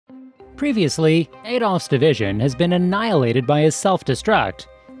Previously, Adolf's division has been annihilated by his self-destruct.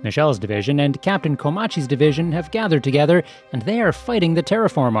 Michel's division and Captain Komachi's division have gathered together, and they are fighting the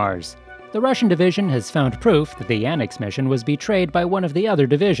terraformars. The Russian division has found proof that the Annex mission was betrayed by one of the other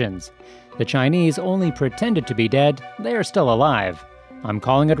divisions. The Chinese only pretended to be dead, they are still alive. I'm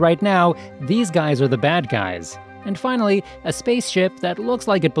calling it right now, these guys are the bad guys. And finally, a spaceship that looks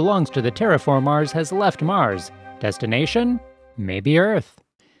like it belongs to the terraformars has left Mars. Destination? Maybe Earth.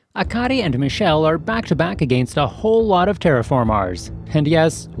 Akari and Michel are back-to-back against a whole lot of terraformars. And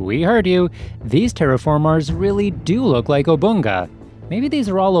yes, we heard you, these terraformars really do look like Obunga. Maybe these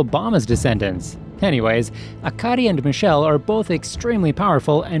are all Obama's descendants. Anyways, Akari and Michel are both extremely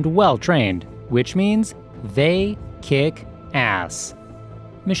powerful and well-trained, which means they kick ass.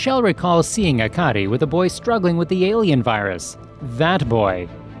 Michel recalls seeing Akari with a boy struggling with the alien virus. That boy.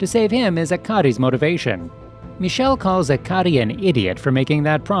 To save him is Akari's motivation. Michel calls Akari an idiot for making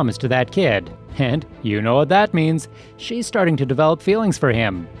that promise to that kid. And you know what that means. She's starting to develop feelings for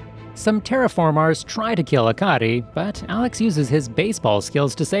him. Some terraformars try to kill Akari, but Alex uses his baseball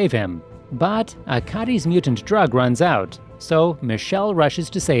skills to save him. But Akari's mutant drug runs out, so Michel rushes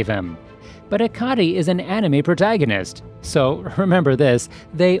to save him. But Akari is an anime protagonist, so remember this,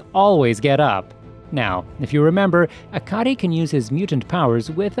 they always get up. Now, if you remember, Akari can use his mutant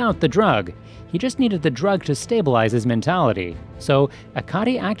powers without the drug. He just needed the drug to stabilize his mentality. So,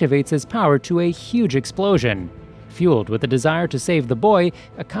 Akari activates his power to a huge explosion. Fueled with the desire to save the boy,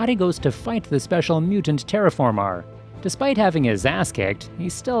 Akari goes to fight the special mutant terraformar. Despite having his ass kicked, he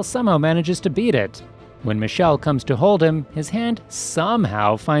still somehow manages to beat it. When Michel comes to hold him, his hand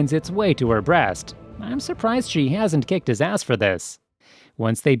somehow finds its way to her breast. I'm surprised she hasn't kicked his ass for this.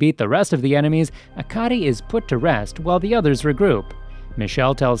 Once they beat the rest of the enemies, Akari is put to rest while the others regroup.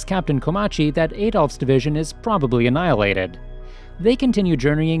 Michel tells Captain Komachi that Adolf's division is probably annihilated. They continue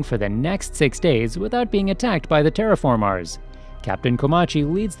journeying for the next 6 days without being attacked by the terraformars. Captain Komachi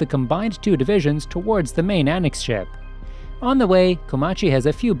leads the combined two divisions towards the main Annex ship. On the way, Komachi has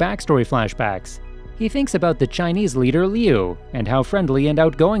a few backstory flashbacks. He thinks about the Chinese leader Liu, and how friendly and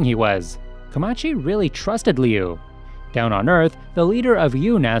outgoing he was. Komachi really trusted Liu. Down on Earth, the leader of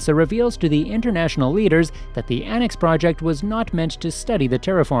NASA reveals to the international leaders that the Annex project was not meant to study the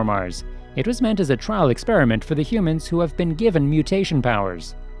terraformars. It was meant as a trial experiment for the humans who have been given mutation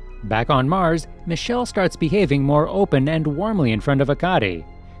powers. Back on Mars, Michel starts behaving more open and warmly in front of Akari.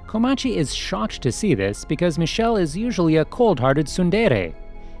 Komachi is shocked to see this because Michel is usually a cold-hearted tsundere.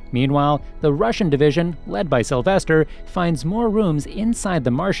 Meanwhile, the Russian division, led by Sylvester, finds more rooms inside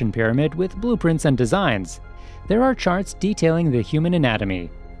the Martian pyramid with blueprints and designs. There are charts detailing the human anatomy.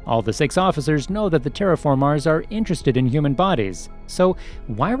 All the 6 officers know that the terraformars are interested in human bodies. So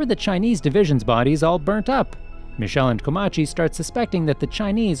why were the Chinese division's bodies all burnt up? Michel and Komachi start suspecting that the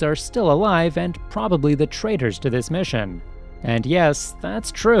Chinese are still alive and probably the traitors to this mission. And yes,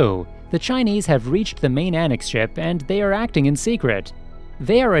 that's true. The Chinese have reached the main Annex ship and they are acting in secret.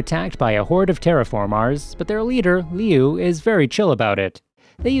 They are attacked by a horde of terraformars, but their leader, Liu, is very chill about it.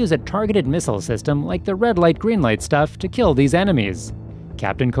 They use a targeted missile system like the red light green light stuff to kill these enemies.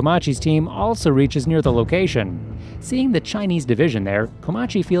 Captain Komachi's team also reaches near the location. Seeing the Chinese division there,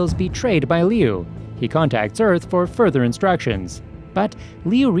 Komachi feels betrayed by Liu. He contacts Earth for further instructions. But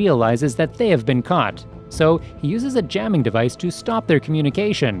Liu realizes that they have been caught, so he uses a jamming device to stop their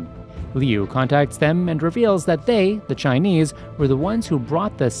communication. Liu contacts them and reveals that they, the Chinese, were the ones who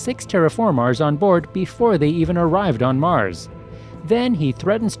brought the 6 terraformars on board before they even arrived on Mars. Then he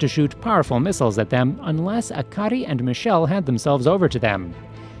threatens to shoot powerful missiles at them unless Akari and Michel hand themselves over to them.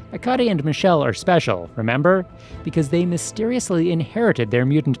 Akari and Michel are special, remember? Because they mysteriously inherited their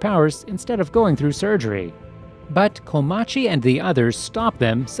mutant powers instead of going through surgery. But Komachi and the others stop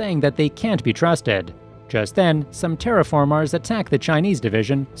them, saying that they can't be trusted. Just then, some terraformars attack the Chinese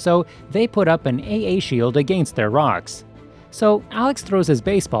division, so they put up an AA shield against their rocks. So Alex throws his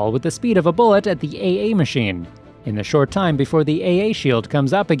baseball with the speed of a bullet at the AA machine. In the short time before the AA shield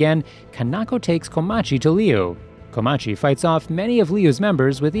comes up again, Kanako takes Komachi to Liu. Komachi fights off many of Liu's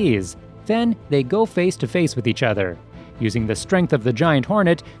members with ease. Then they go face to face with each other. Using the strength of the giant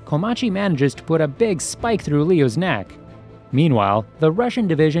hornet, Komachi manages to put a big spike through Liu's neck. Meanwhile, the Russian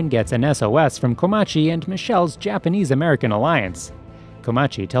division gets an SOS from Komachi and Michel's Japanese-American alliance.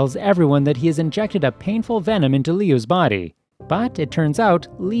 Komachi tells everyone that he has injected a painful venom into Liu's body. But it turns out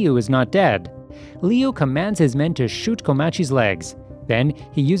Liu is not dead. Liu commands his men to shoot Komachi's legs. Then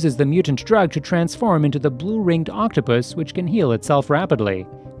he uses the mutant drug to transform into the blue-ringed octopus which can heal itself rapidly.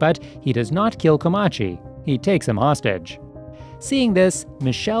 But he does not kill Komachi. He takes him hostage. Seeing this,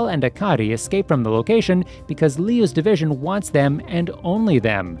 Michel and Akari escape from the location because Liu's division wants them and only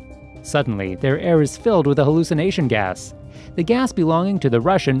them. Suddenly, their air is filled with a hallucination gas. The gas belonging to the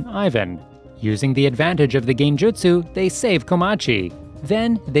Russian Ivan. Using the advantage of the genjutsu, they save Komachi.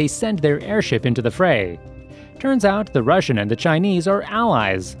 Then, they send their airship into the fray. Turns out the Russian and the Chinese are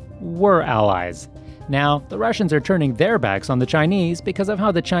allies. Were allies. Now, the Russians are turning their backs on the Chinese because of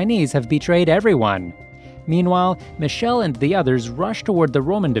how the Chinese have betrayed everyone. Meanwhile, Michel and the others rush toward the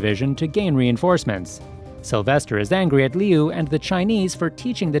Roman division to gain reinforcements. Sylvester is angry at Liu and the Chinese for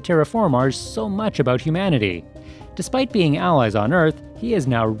teaching the terraformars so much about humanity. Despite being allies on Earth, he is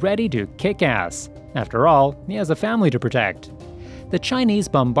now ready to kick ass. After all, he has a family to protect. The Chinese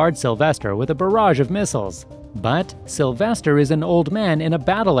bombard Sylvester with a barrage of missiles. But Sylvester is an old man in a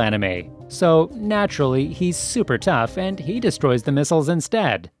battle anime, so naturally he's super tough and he destroys the missiles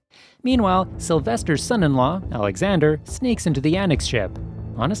instead. Meanwhile, Sylvester's son-in-law, Alexander, sneaks into the Annex ship.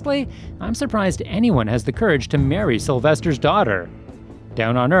 Honestly, I'm surprised anyone has the courage to marry Sylvester's daughter.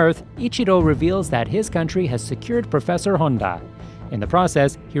 Down on Earth, Ichiro reveals that his country has secured Professor Honda. In the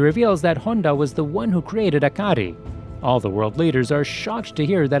process, he reveals that Honda was the one who created Akari. All the world leaders are shocked to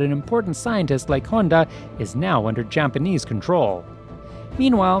hear that an important scientist like Honda is now under Japanese control.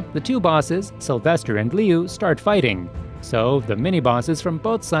 Meanwhile, the two bosses, Sylvester and Liu, start fighting. So, the mini-bosses from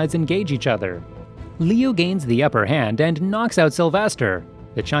both sides engage each other. Liu gains the upper hand and knocks out Sylvester.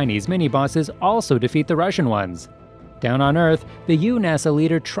 The Chinese mini-bosses also defeat the Russian ones. Down on Earth, the U-NASA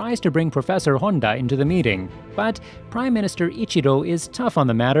leader tries to bring Professor Honda into the meeting, but Prime Minister Ichiro is tough on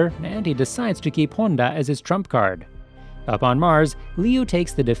the matter and he decides to keep Honda as his trump card. Up on Mars, Liu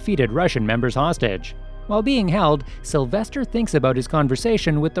takes the defeated Russian members hostage. While being held, Sylvester thinks about his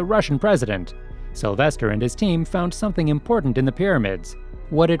conversation with the Russian president. Sylvester and his team found something important in the pyramids.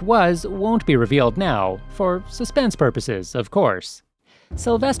 What it was won't be revealed now, for suspense purposes, of course.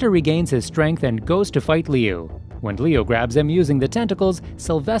 Sylvester regains his strength and goes to fight Liu. When Liu grabs him using the tentacles,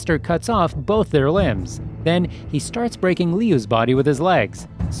 Sylvester cuts off both their limbs. Then he starts breaking Liu's body with his legs.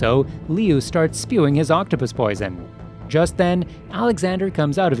 So Liu starts spewing his octopus poison. Just then, Alexander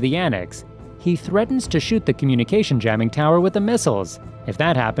comes out of the annex. He threatens to shoot the communication jamming tower with the missiles. If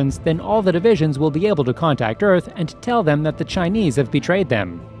that happens, then all the divisions will be able to contact Earth and tell them that the Chinese have betrayed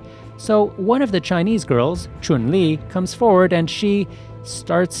them. So one of the Chinese girls, Chun-Li, comes forward and she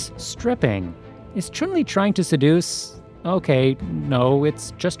starts stripping. Is Chun-Li trying to seduce? Okay, no,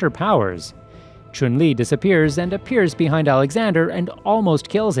 it's just her powers. Chun-Li disappears and appears behind Alexander and almost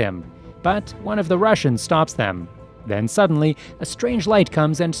kills him. But one of the Russians stops them. Then suddenly, a strange light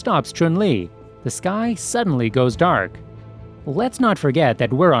comes and stops Chun-Li. The sky suddenly goes dark. Let's not forget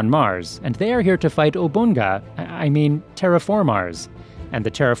that we're on Mars, and they are here to fight terraformars. And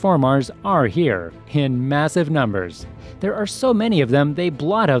the terraformars are here, in massive numbers. There are so many of them, they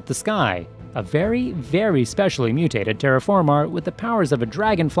blot out the sky. A very, very specially mutated terraformar with the powers of a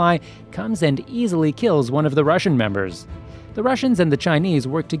dragonfly comes and easily kills one of the Russian members. The Russians and the Chinese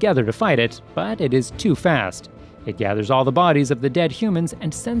work together to fight it, but it is too fast. It gathers all the bodies of the dead humans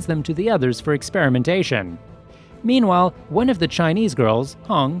and sends them to the others for experimentation. Meanwhile, one of the Chinese girls,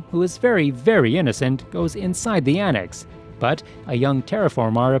 Hong, who is very, very innocent, goes inside the annex, but a young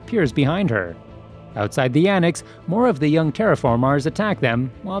terraformar appears behind her. Outside the annex, more of the young terraformars attack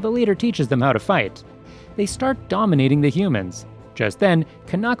them, while the leader teaches them how to fight. They start dominating the humans. Just then,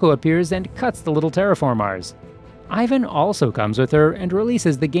 Kanako appears and cuts the little terraformars. Ivan also comes with her and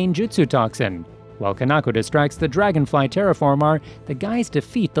releases the genjutsu toxin. While Kanako distracts the dragonfly terraformar, the guys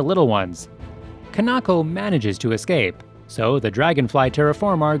defeat the little ones. Kanako manages to escape, so the dragonfly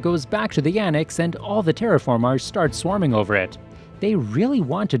terraformar goes back to the annex and all the terraformars start swarming over it. They really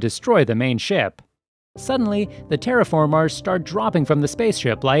want to destroy the main ship. Suddenly, the terraformars start dropping from the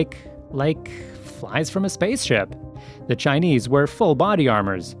spaceship like flies from a spaceship. The Chinese wear full body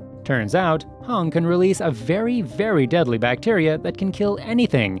armors. Turns out, Hong can release a very, very deadly bacteria that can kill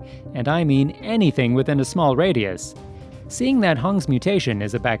anything, and I mean anything within a small radius. Seeing that Hong's mutation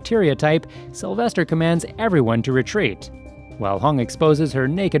is a bacteria type, Sylvester commands everyone to retreat. While Hong exposes her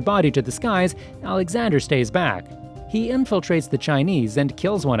naked body to the skies, Alexander stays back. He infiltrates the Chinese and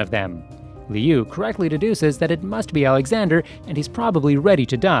kills one of them. Liu correctly deduces that it must be Alexander, and he's probably ready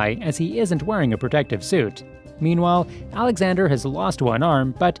to die as he isn't wearing a protective suit. Meanwhile, Alexander has lost one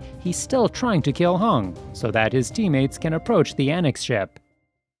arm, but he's still trying to kill Hong, so that his teammates can approach the annex ship.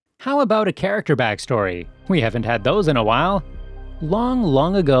 How about a character backstory? We haven't had those in a while. Long,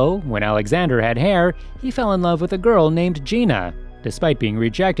 long ago, when Alexander had hair, he fell in love with a girl named Gina. Despite being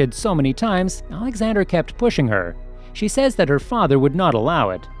rejected so many times, Alexander kept pushing her. She says that her father would not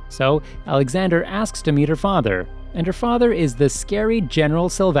allow it, so Alexander asks to meet her father, and her father is the scary General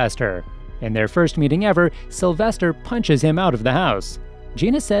Sylvester. In their first meeting ever, Sylvester punches him out of the house.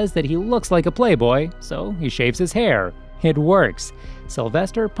 Gina says that he looks like a playboy, so he shaves his hair. It works.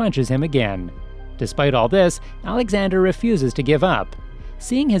 Sylvester punches him again. Despite all this, Alexander refuses to give up.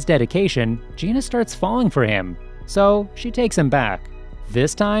 Seeing his dedication, Gina starts falling for him, so she takes him back.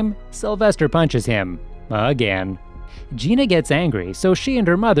 This time, Sylvester punches him. Again. Gina gets angry, so she and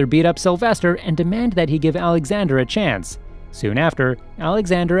her mother beat up Sylvester and demand that he give Alexander a chance. Soon after,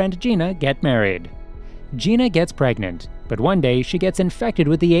 Alexander and Gina get married. Gina gets pregnant, but one day she gets infected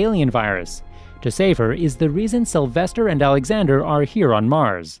with the alien virus. To save her is the reason Sylvester and Alexander are here on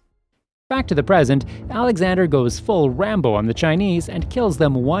Mars. Back to the present, Alexander goes full Rambo on the Chinese and kills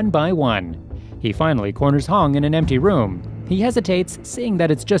them one by one. He finally corners Hong in an empty room. He hesitates, seeing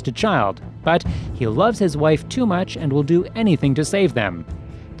that it's just a child, but he loves his wife too much and will do anything to save them.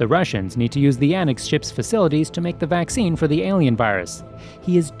 The Russians need to use the Annex ship's facilities to make the vaccine for the alien virus.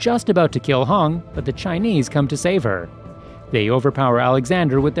 He is just about to kill Hong, but the Chinese come to save her. They overpower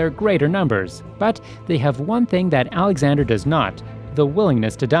Alexander with their greater numbers, but they have one thing that Alexander does not: the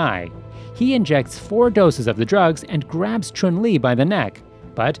willingness to die. He injects 4 doses of the drugs and grabs Chun-Li by the neck,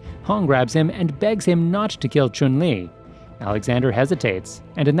 but Hong grabs him and begs him not to kill Chun-Li. Alexander hesitates,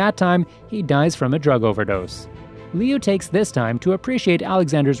 and in that time, he dies from a drug overdose. Liu takes this time to appreciate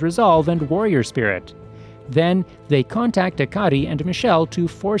Alexander's resolve and warrior spirit. Then, they contact Akari and Michelle to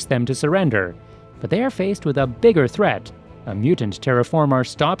force them to surrender, but they are faced with a bigger threat. A mutant terraformer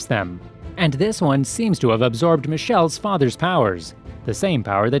stops them, and this one seems to have absorbed Michelle's father's powers, the same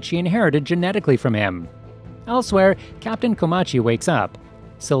power that she inherited genetically from him. Elsewhere, Captain Komachi wakes up.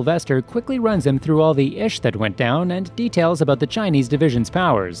 Sylvester quickly runs him through all the ish that went down and details about the Chinese division's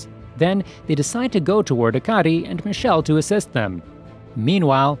powers. Then, they decide to go toward Akari and Michelle to assist them.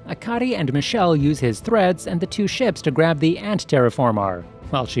 Meanwhile, Akari and Michelle use his threads and the 2 ships to grab the ant terraformer.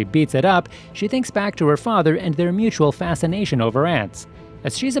 While she beats it up, she thinks back to her father and their mutual fascination over ants.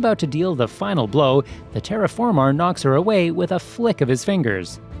 As she's about to deal the final blow, the terraformer knocks her away with a flick of his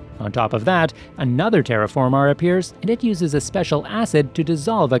fingers. On top of that, another terraformer appears, and it uses a special acid to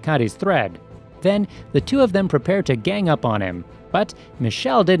dissolve Akari's thread. Then, the 2 of them prepare to gang up on him. But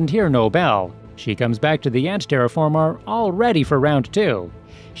Michelle didn't hear no bell. She comes back to the ant terraformer all ready for round 2.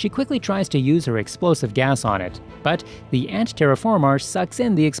 She quickly tries to use her explosive gas on it, but the ant terraformer sucks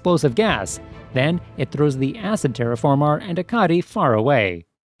in the explosive gas. Then, it throws the acid terraformer and Akari far away.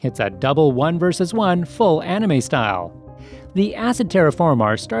 It's a double 1 versus 1 full anime style. The acid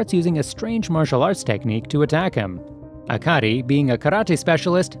terraformer starts using a strange martial arts technique to attack him. Akari, being a karate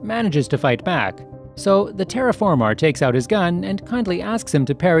specialist, manages to fight back. So the terraformer takes out his gun and kindly asks him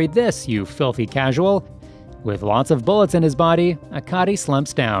to parry this, you filthy casual. With lots of bullets in his body, Akari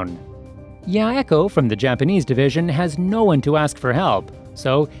slumps down. Yaeko from the Japanese division has no one to ask for help,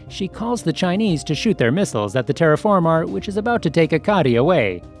 so she calls the Chinese to shoot their missiles at the terraformer, which is about to take Akari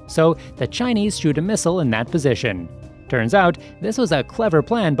away. So the Chinese shoot a missile in that position. Turns out, this was a clever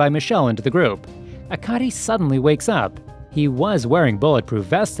plan by Michelle and the group. Akari suddenly wakes up. He was wearing bulletproof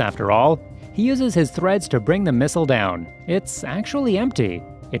vests after all. He uses his threads to bring the missile down. It's actually empty.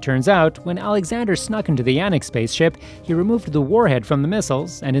 It turns out, when Alexander snuck into the Annex spaceship, he removed the warhead from the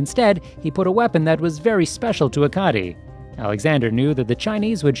missiles, and instead, he put a weapon that was very special to Akari. Alexander knew that the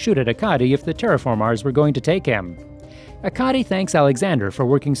Chinese would shoot at Akari if the terraformers were going to take him. Akari thanks Alexander for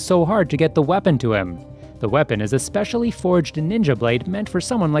working so hard to get the weapon to him. The weapon is a specially forged ninja blade meant for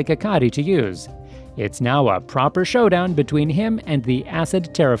someone like Akari to use. It's now a proper showdown between him and the acid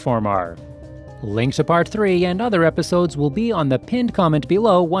terraformer. Link to part 3 and other episodes will be on the pinned comment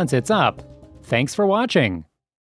below once it's up. Thanks for watching!